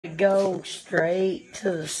Go straight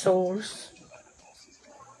to the source.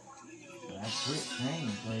 That's quick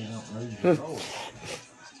change so you don't lose your soul.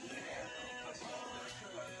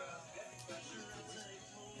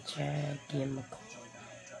 Jack in my car.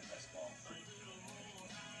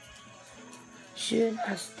 Should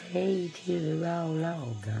I stay till the raw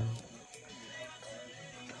log gone?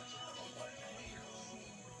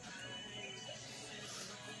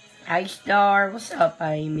 Hey Star, what's up,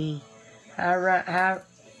 Amy? Hi,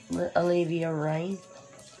 Olivia Rain.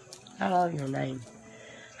 I love your name.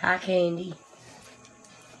 Hi, Candy.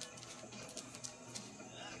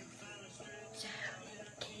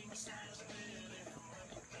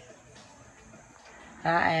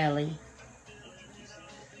 Hi, Allie.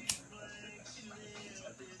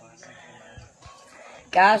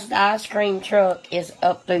 Guys, the ice cream truck is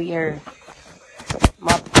up through here.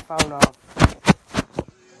 Mop the phone off.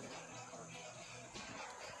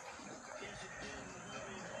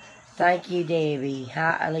 Thank you, Debbie.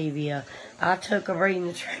 Hi, Olivia. I took a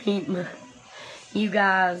breathing treatment. You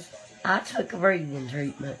guys, I took a breathing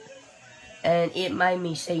treatment. And it made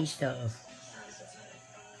me see stuff.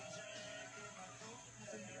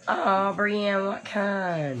 Oh, Brienne, what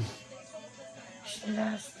kind? Should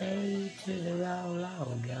I stay to the raw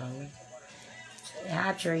log, y'all?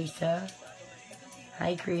 Hi, Teresa.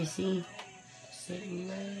 Hi, Chrissy. Sitting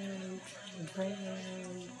around.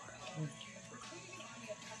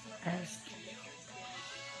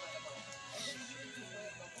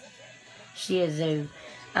 She is zoo.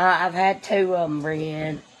 I've had two of them,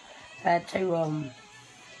 Brienne. I've had two of them.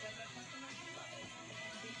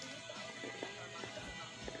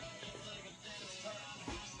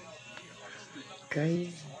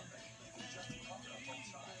 Crazy.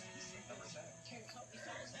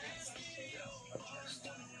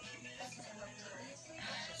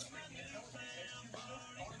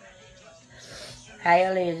 Hey,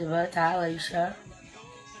 Elizabeth. Hi, Alicia.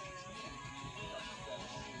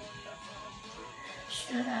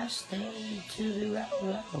 Should I stay to the raw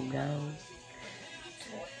log?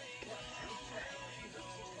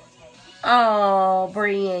 Oh,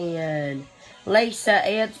 Brienne. Lisa,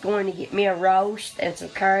 Ed's going to get me a roast and some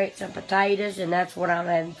carrots and potatoes, and that's what I'm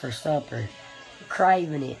having for supper. I'm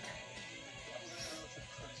craving it.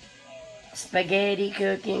 Spaghetti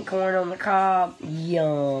cooking, corn on the cob.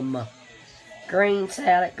 Yum. Green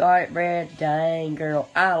salad, garlic bread. Dang, girl.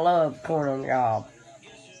 I love corn on the cob.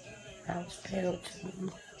 I was pedal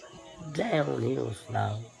to downhill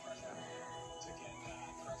slow.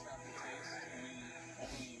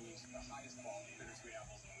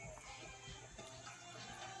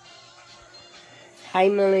 Hey,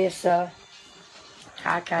 Melissa.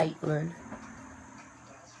 Hi, Caitlin.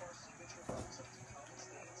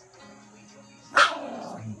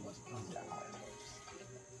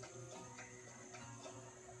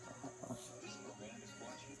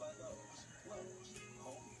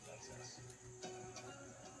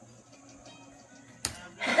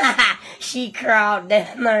 She crawled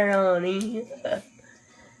down there on him.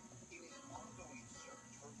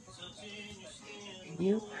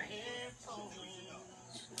 You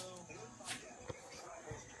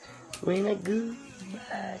when a good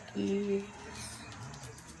back is.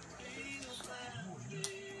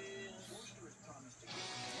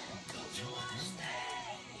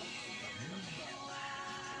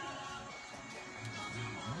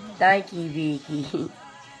 Thank you, Vicky.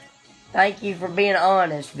 Thank you for being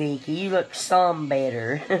honest, Vicky. You look some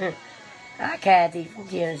better. Hi, Kathy from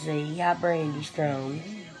Tennessee. Hi, Brandy Strong.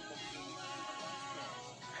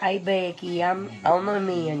 Hey, Becky. I'm on the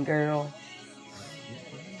mend, girl.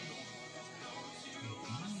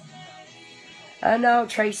 I know,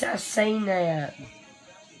 Trace. I've seen that.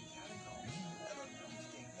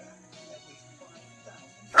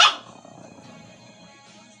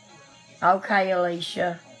 Okay,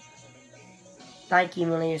 Alicia. Thank you,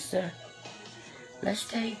 Melissa. Let's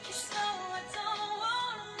take it slow.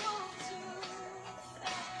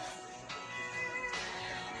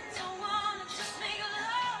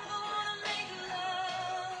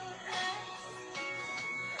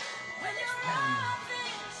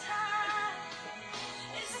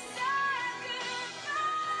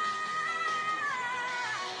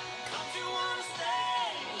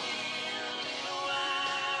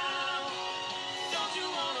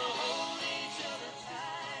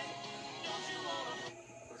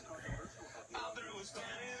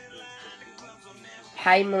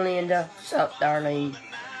 Hey, Melinda. What's up, darling?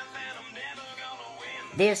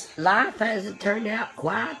 This life hasn't turned out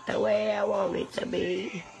quite the way I want it to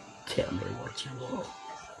be. Tell me what you want.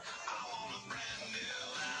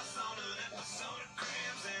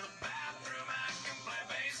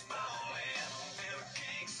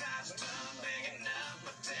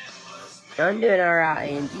 I'm doing alright,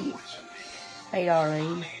 Angie. Hey,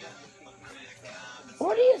 Darlene.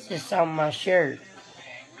 What is this on my shirt?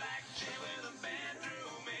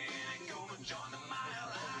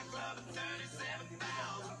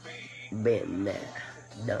 Been there,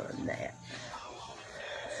 done that.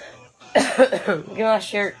 Look at my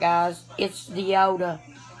shirt, guys. It's the Yoda,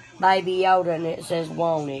 Baby Yoda, and it says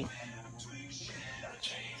wanted.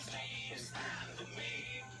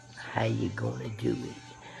 How you gonna do it?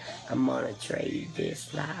 I'm gonna trade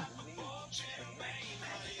this life.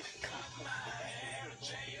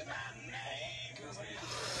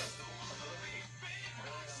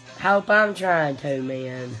 Hope I'm trying to,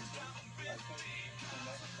 man.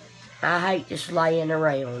 I hate just laying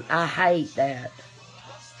around. I hate that.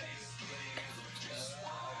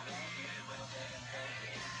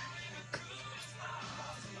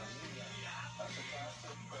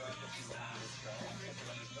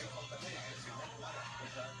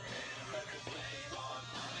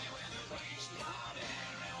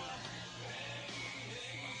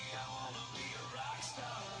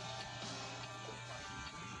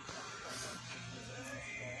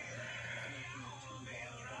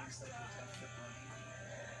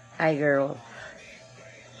 Hey, girl.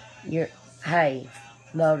 Hey,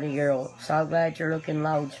 lovely girl. So glad you're looking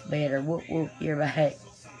loads better. Whoop, whoop, you're back.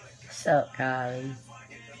 What's up, Kylie?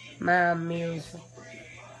 My meals.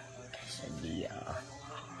 Quesadilla.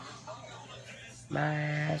 My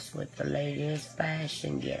ass with the latest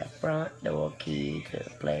fashion. Get a front door key to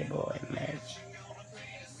the Playboy match.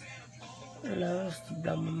 Loves to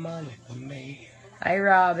blow my money for me. Hey,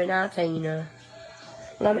 Robin, hi, Tina.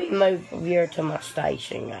 Let me move here to my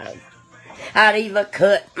station, guys. I'd even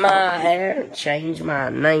cut my hair and change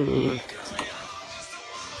my name.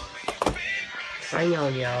 Hang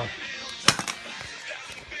on, y'all.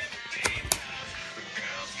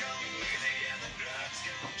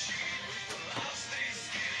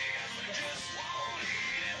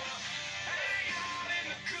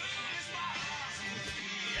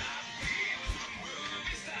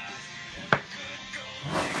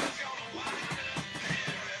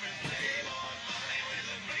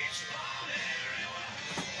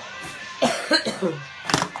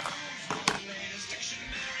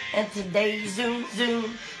 And today's Zoom,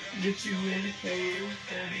 get you anything.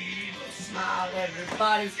 Smile,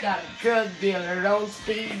 everybody's got a drug dealer on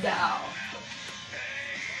speed dial.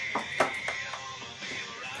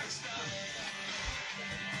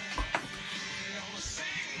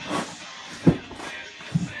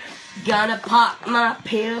 Gonna pop my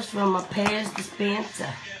pills from my Pez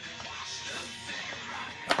dispenser.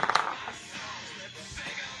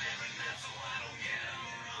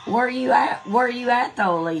 Where you at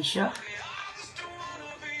though, Alicia?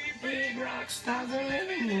 Big rock stars are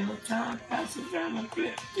living in the top prices around the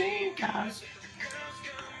 15 cars.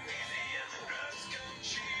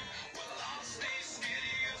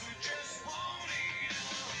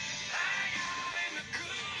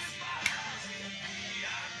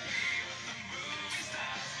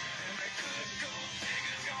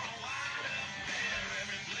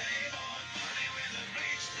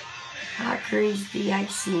 Hi, Christy. Hi,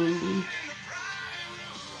 Cindy.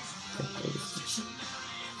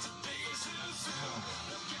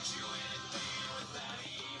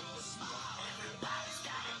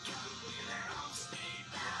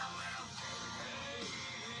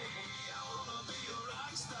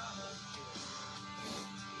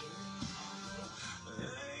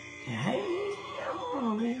 Hey,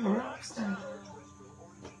 I'm gonna be a rock star.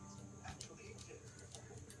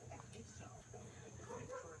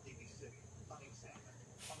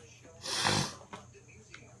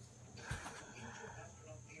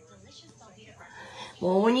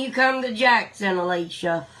 Well, when you come to Jackson,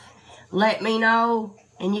 Alicia, let me know,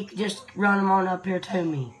 and you can just run them on up here to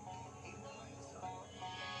me.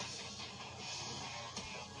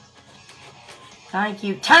 Thank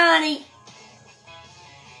you, Tiny.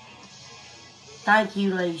 Thank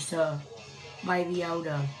you, Lisa. Baby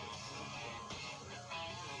Yoda.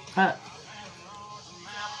 Huh.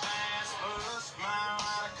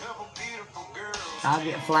 I'll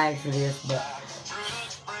get flagged for this, but...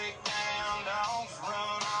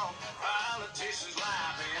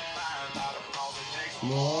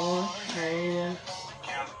 More pain.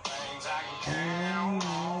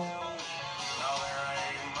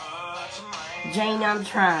 Jane, I'm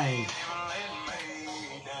trying.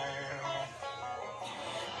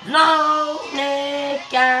 Long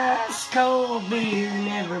neck, ice cold beer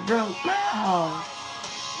never broke my heart.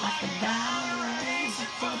 Like a diamond rings, a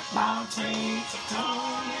football team.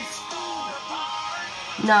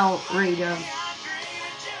 No, Rita.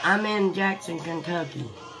 I'm in Jackson, Kentucky.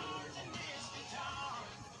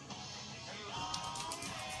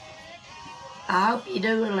 I hope you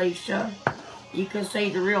do, Alicia. You can see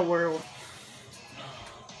the real world.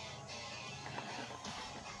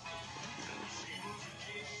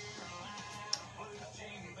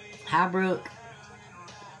 Hi, Brooke.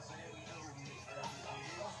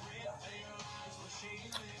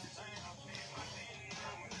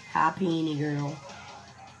 Hi, Penny girl.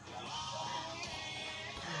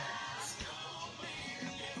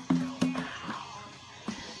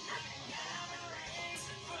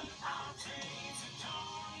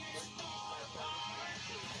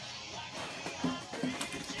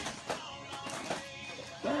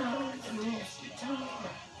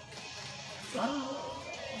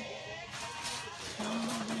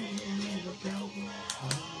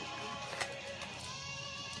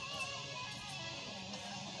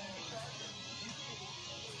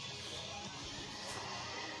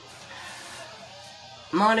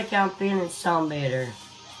 Monica, I'm feeling some better.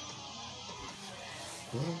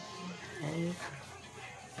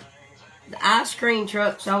 The ice cream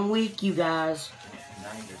truck's on week, you guys.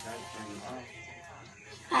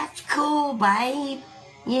 That's cool, babe.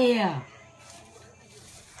 Yeah.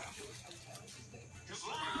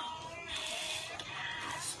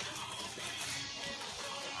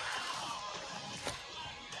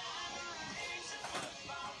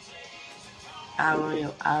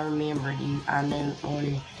 I remembered you. I knew on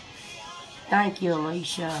you. Thank you,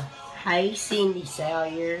 Alicia. Hey, Cindy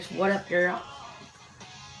Salyers. What up, girl?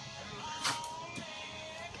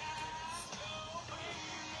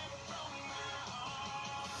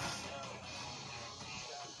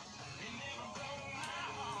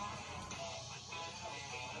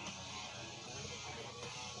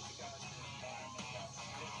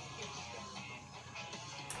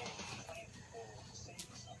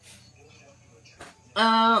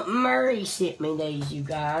 Murray sent me these, you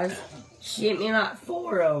guys. Sent me like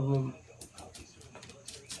 4 of them.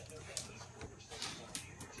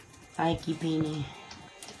 Thank you, Penny.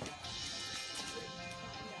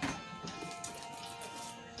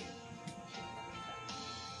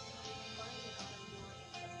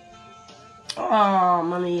 Oh,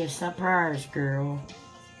 Melissa, prayers, girl.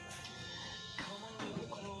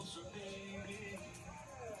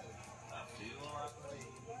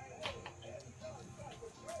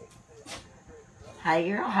 Hey,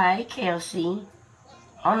 girl. Hey, Kelsey.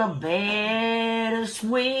 On a bed of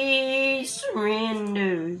sweet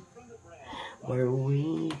surrender, where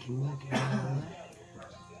we can work it out.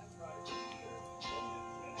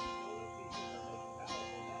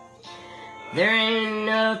 There ain't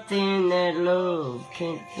nothing that love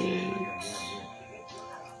can't fix.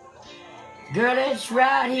 Girl, it's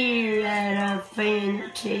right here at our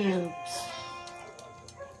fingertips.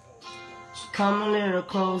 Come a little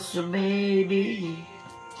closer, baby.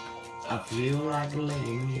 I feel like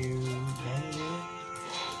letting you down.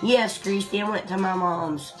 Yes, Christy, I went to my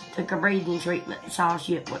mom's, took a breathing treatment, and saw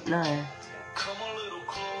shit wasn't there. Come a little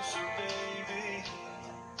closer, baby.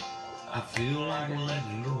 I feel like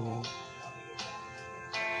letting go.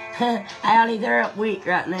 Allie, they're up weak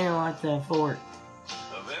right now at the fort.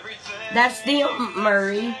 That's them,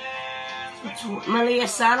 Murray.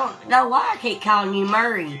 Melissa, I don't know why I keep calling you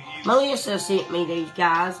Murray. Melissa sent me these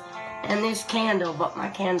guys and this candle, but my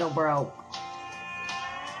candle broke.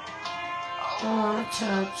 I wanna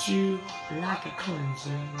touch you like a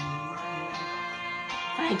cleanser.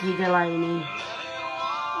 Thank you, Delaney.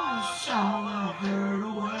 I saw my hurt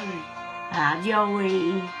away. Hi,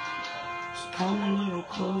 Joey. Come a little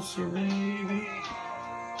closer, baby.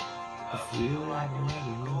 I feel like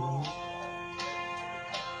letting go.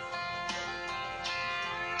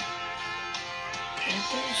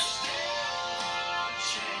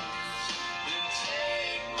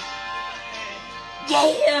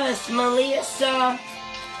 Yes, Melissa.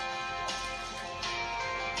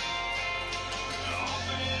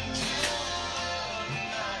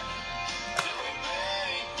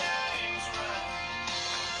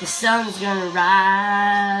 The sun's gonna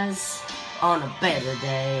rise on a better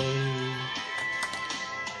day.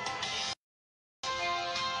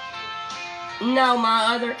 No,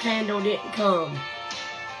 my other candle didn't come.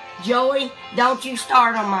 Joey, don't you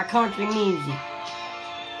start on my country music.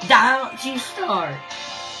 Don't you start.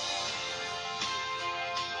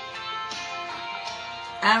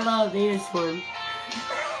 I love this one.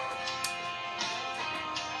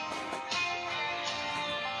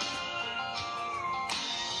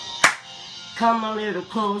 Come a little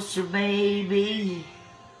closer, baby.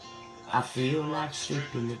 I feel like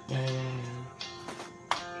stripping it down.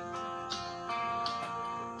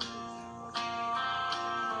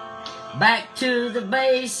 Back to the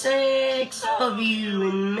basics of you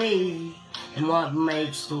and me, and what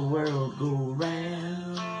makes the world go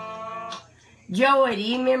round. Joey, do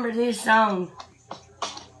you remember this song?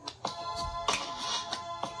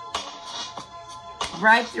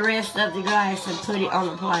 Break the rest of the glass and put it on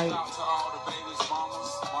the plate.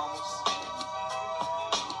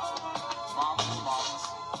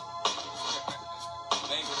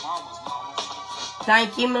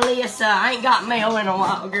 Thank you, Melissa. I ain't got mail in a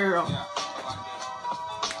while, girl.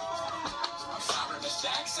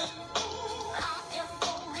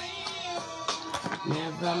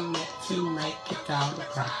 Never meant to make it all the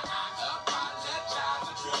time.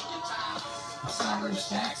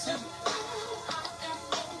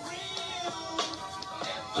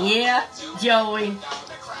 Yeah, Joey.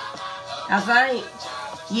 I think.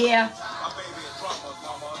 Yeah.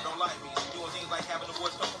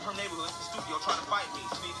 Trying to fight me.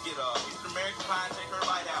 She needs to get a piece of American pie and take her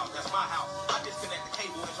light out. That's my house. I disconnect the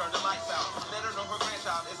cable and turn the lights out. Let her know her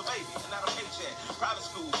grandchild is a baby and not a paycheck. Private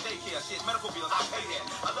school, daycare, shit, medical bills, I pay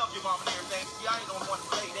that. I love your mom and everything. See, I ain't the only one to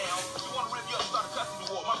lay down. She want to rip you up, start a custody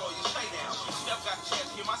war. My lawyer, stay down. She never got the chance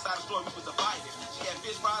to hear my side of the story. We was divided. She had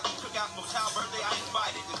fish fries and took out for my child's birthday. I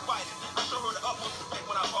invited, despite it. I show her the utmost respect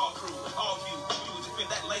when I fall through. All you would just been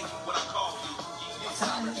that lady when I called you.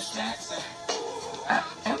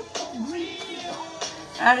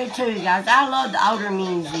 I do too, guys. I love the older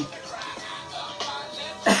music.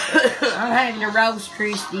 I'm having a roast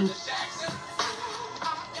Christy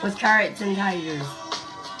with carrots and taters.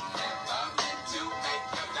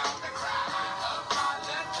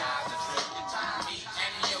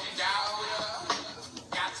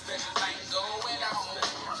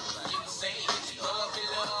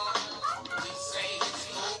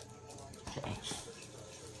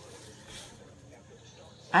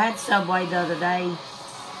 I had Subway the other day.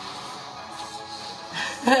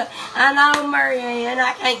 I know, Marianne,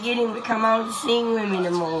 I can't get him to come on to sing with me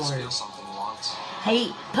no more.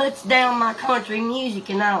 He puts down my country music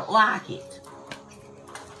and I don't like it.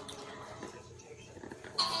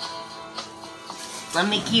 Let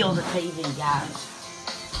me kill the TV, guys.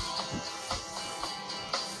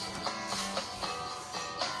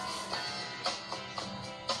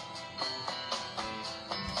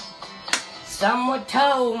 Someone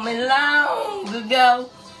told me long ago.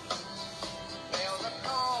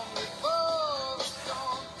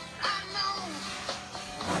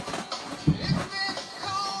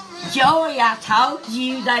 Joey, I told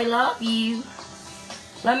you they love you.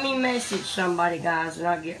 Let me message somebody, guys, and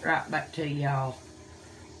I'll get right back to y'all.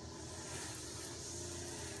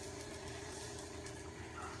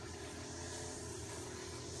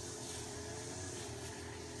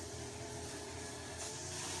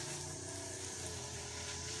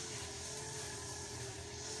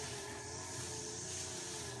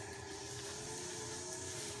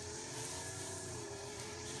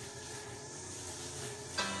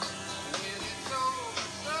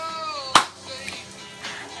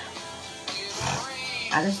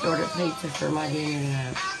 I just ordered pizza for my dinner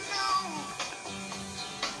tonight.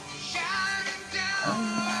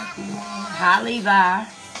 Hi, Levi.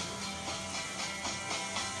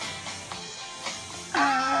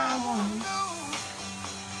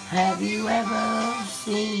 Have you ever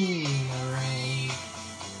seen the rain?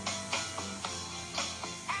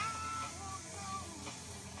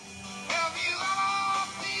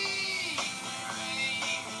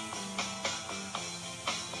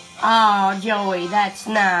 Oh, Joey, that's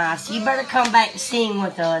nice. You better come back and sing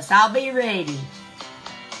with us. I'll be ready.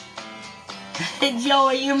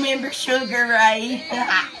 Joey, you remember Sugar Ray?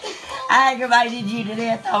 I aggravated you to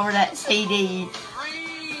death over that CD.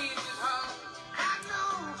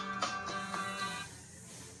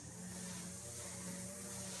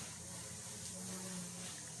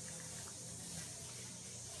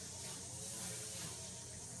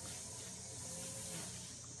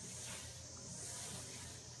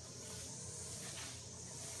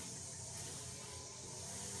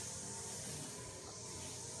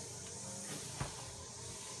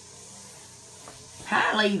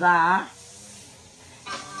 Hi, Levi.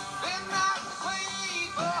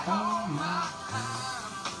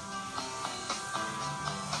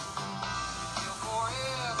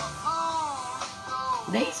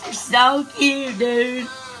 These are so cute, dude.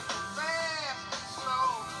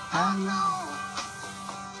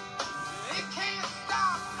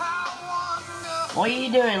 What are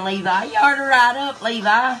you doing, Levi? You ought to ride up,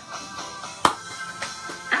 Levi.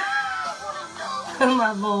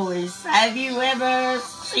 My boys, have you ever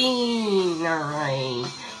seen the rain?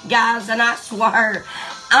 Guys, and I swear,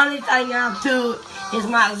 only thing I took is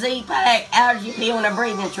my Z-Pack allergy pill and a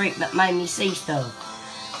breathing treatment made me see stuff.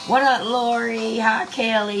 What up, Lori? Hi,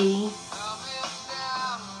 Kelly.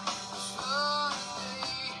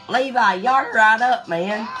 Levi, y'all right up,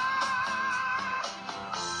 man.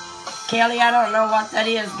 Kelly, I don't know what that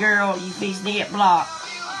is, girl. You fixed to get blocked.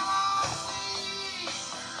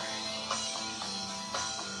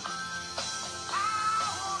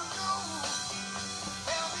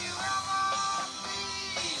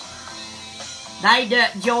 They do,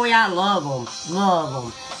 Joey, I love them. Love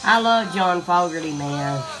them. I love John Fogerty,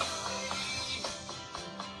 man.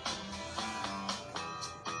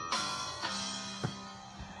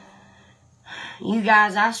 You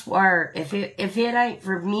guys, I swear, if it ain't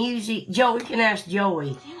for music, Joey can ask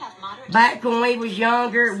Joey. Back when we was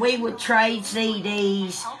younger, we would trade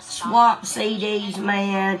CDs, swap CDs,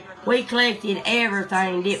 man. We collected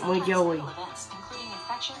everything, didn't we, Joey?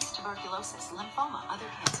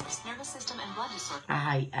 I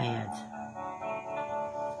hate ads.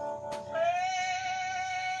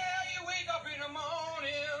 You wake up in the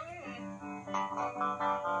morning,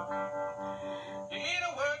 you hear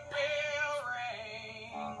the work bell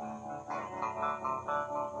ring,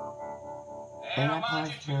 And I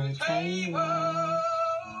punched the table.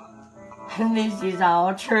 And this is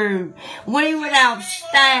all true. We would have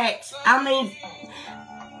stacks. I mean,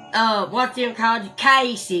 what them called?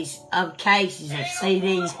 Cases of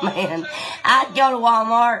CDs, man. I'd go to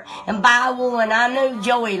Walmart and buy one I knew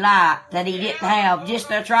Joey liked that he didn't have, just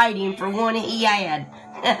to trade him for one he had.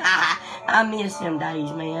 I miss them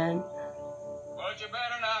days, man. but you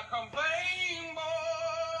better not complain, boy.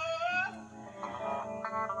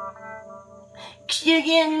 'Cause you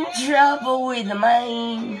get in trouble with the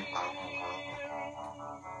man.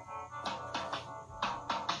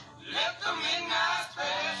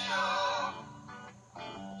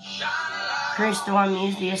 Crystal, I'm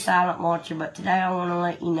usually a silent watcher, but today I want to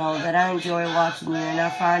let you know that I enjoy watching you and I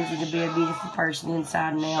find you to be a beautiful person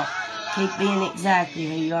inside and out. Keep being exactly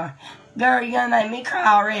who you are. Girl, you're going to make me cry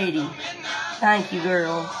already. Thank you,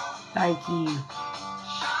 girl. Thank you.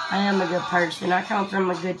 I am a good person. I come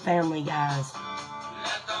from a good family, guys.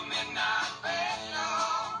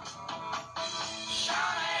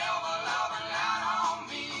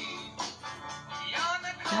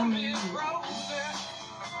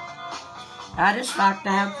 I just like to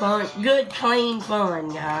have fun, good, clean fun,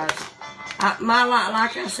 guys. My life,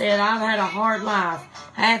 like I said, I've had a hard life.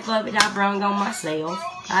 Half of it I brung on myself.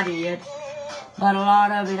 I did. But a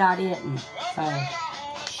lot of it I didn't. So.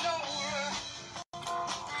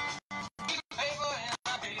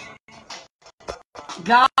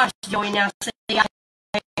 Gosh, Joey, now see, I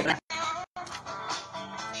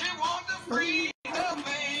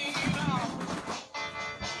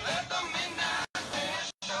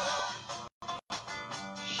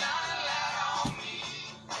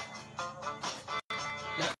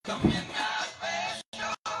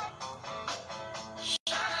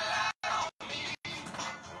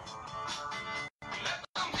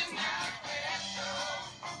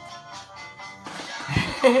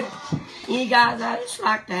you guys, I just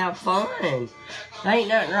like to have fun. There ain't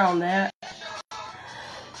nothing wrong with that.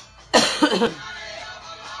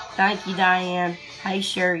 Thank you, Diane. Hey,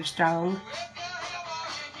 Sherry Strong.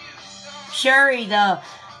 Sherry, the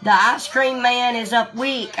ice cream man is up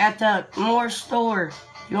week at the Moore store.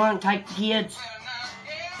 If you want to take the kids.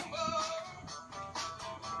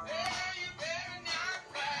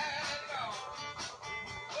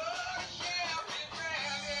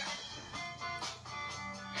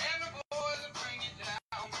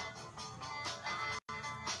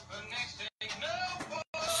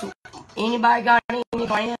 Anybody got any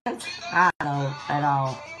plans? I don't at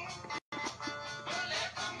all.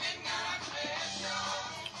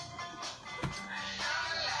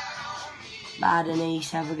 Bye,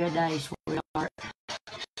 Denise. Have a good day, sweetheart.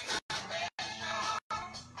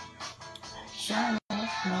 Shine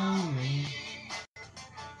on me.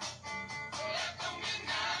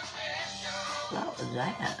 What was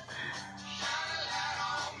that?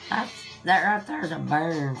 That right there's a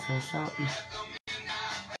burn for something.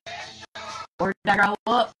 Where did I grow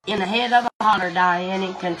up? In the head of a holler, Diane,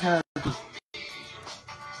 in Kentucky.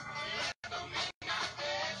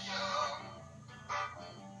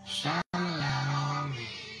 Shine on me.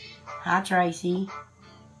 Hi, Tracy.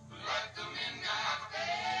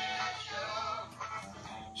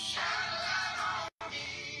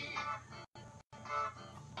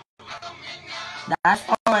 That's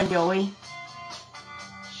fun, Joey.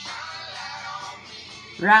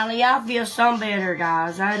 Riley, I feel some better,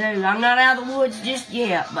 guys. I do. I'm not out of the woods just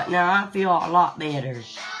yet, but now I feel a lot better.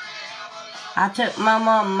 My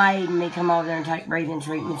mom made me come over there and take breathing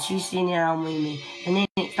treatment. She's sitting down with me, and then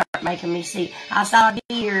it started making me sick. I saw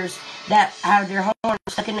deers that had their horns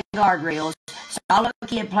stuck in the guardrails. So I looked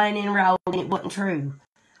at a kid playing in the road, and it wasn't true.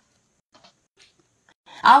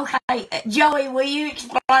 Okay, Joey, will you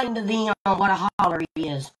explain to them what a holler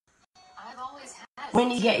is?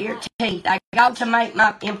 when you get your teeth. I got to make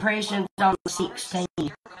my impressions on the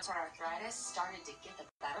 16th.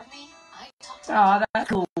 Oh, that's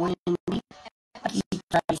cool, Wendy.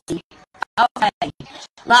 Tracy. Okay,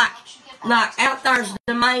 like out there's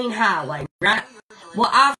the main highway, right? Well,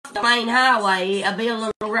 off the main highway, it'll be a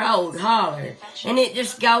little road, holler, and it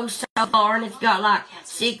just goes so far, and it's got like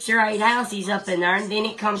 6 or 8 houses up in there, and then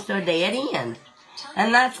it comes to a dead end,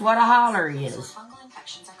 and that's what a holler is.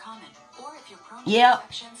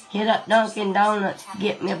 Yep, hit up Dunkin' Donuts,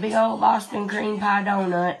 get me a big old Boston cream pie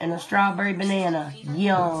donut and a strawberry banana.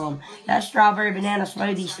 Yum. That strawberry banana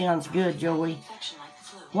smoothie sounds good, Joey.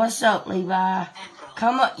 What's up, Levi?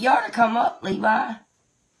 Come up. You ought to come up, Levi.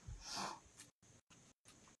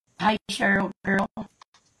 Hey, Cheryl, girl.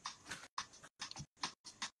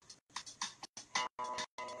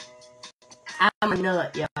 I'm a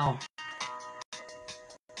nut, y'all.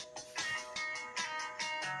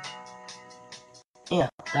 Yeah,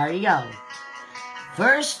 there you go.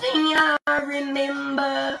 First thing I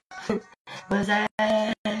remember was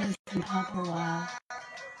asking Papa why.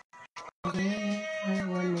 Hey,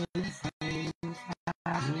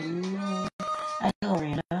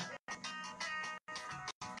 Loretta.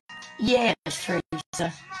 Yes,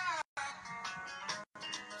 Teresa.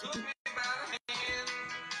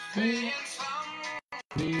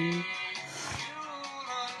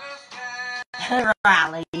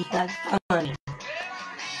 Riley, that's funny.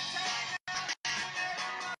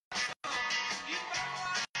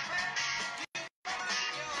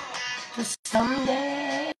 Just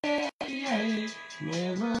someday,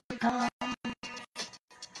 never come.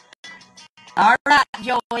 All right,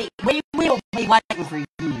 Joey, we will be waiting for you.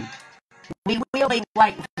 We will be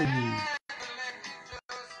waiting for you.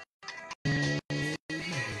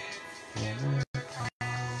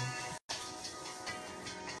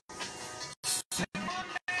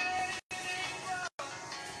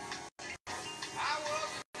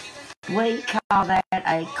 We call that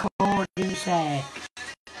a cul-de-sac.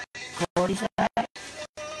 Cul-de-sac?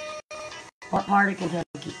 What part of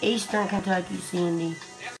Kentucky? Eastern Kentucky, Cindy.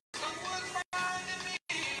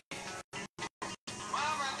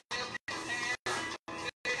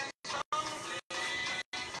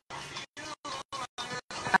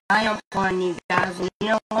 I am fun, you guys, and you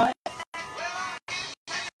know what?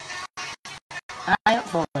 I am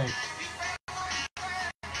fun.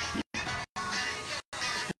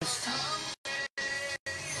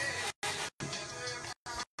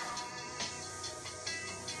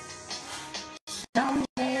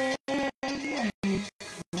 Someday,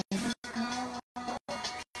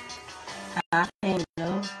 I think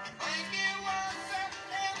so.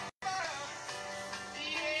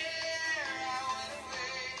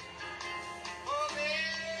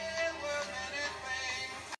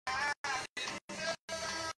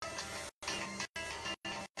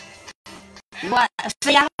 What?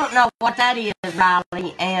 See, I don't know what that is,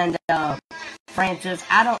 Riley and Francis.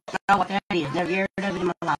 I don't know what that is. Never heard of it in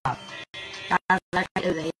my life. Guys, I can't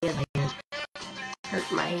do the headband.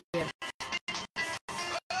 Hurts my head.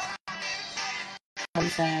 I'm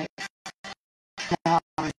sorry.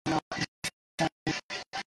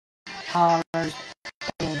 Hollers.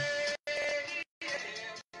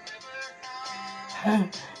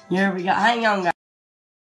 Here we go. Hang on, guys.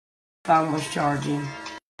 Phone was charging.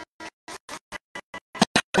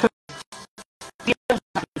 Feels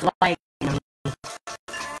like it's late.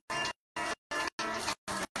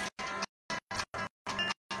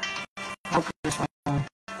 Okay, this one.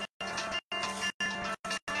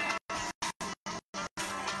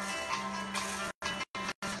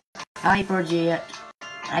 Hi, Bridget.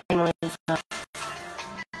 Hi, Melissa.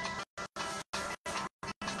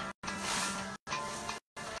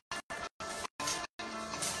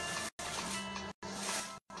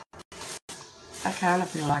 I kind of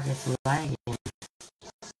feel like it's lagging.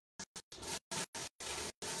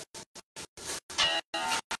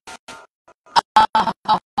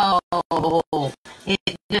 Oh, it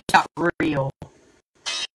just got real.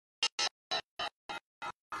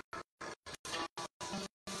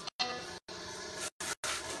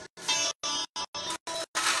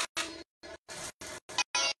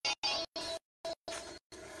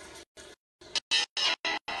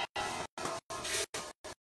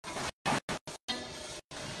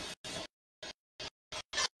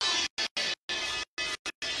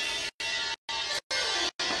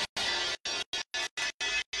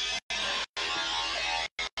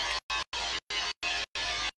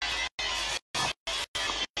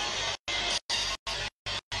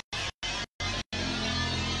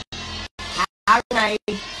 Hi, Renee.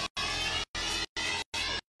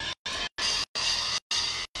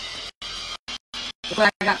 Look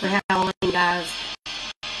what I got for Halloween, guys.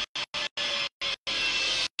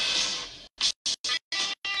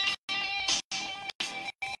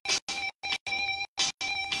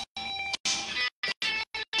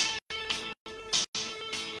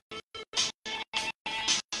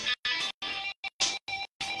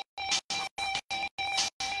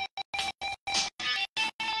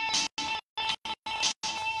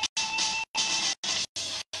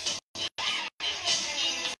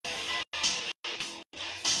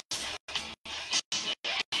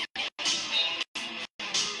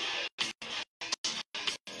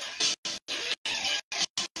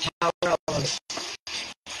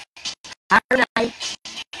 Renee.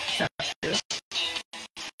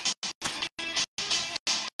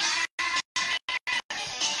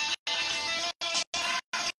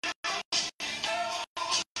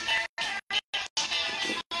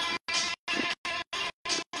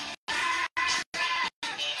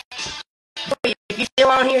 If you're still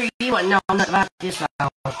on here, you wouldn't know nothing about this song.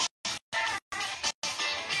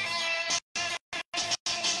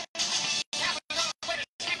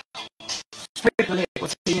 Sprinkle it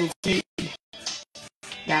with cmc.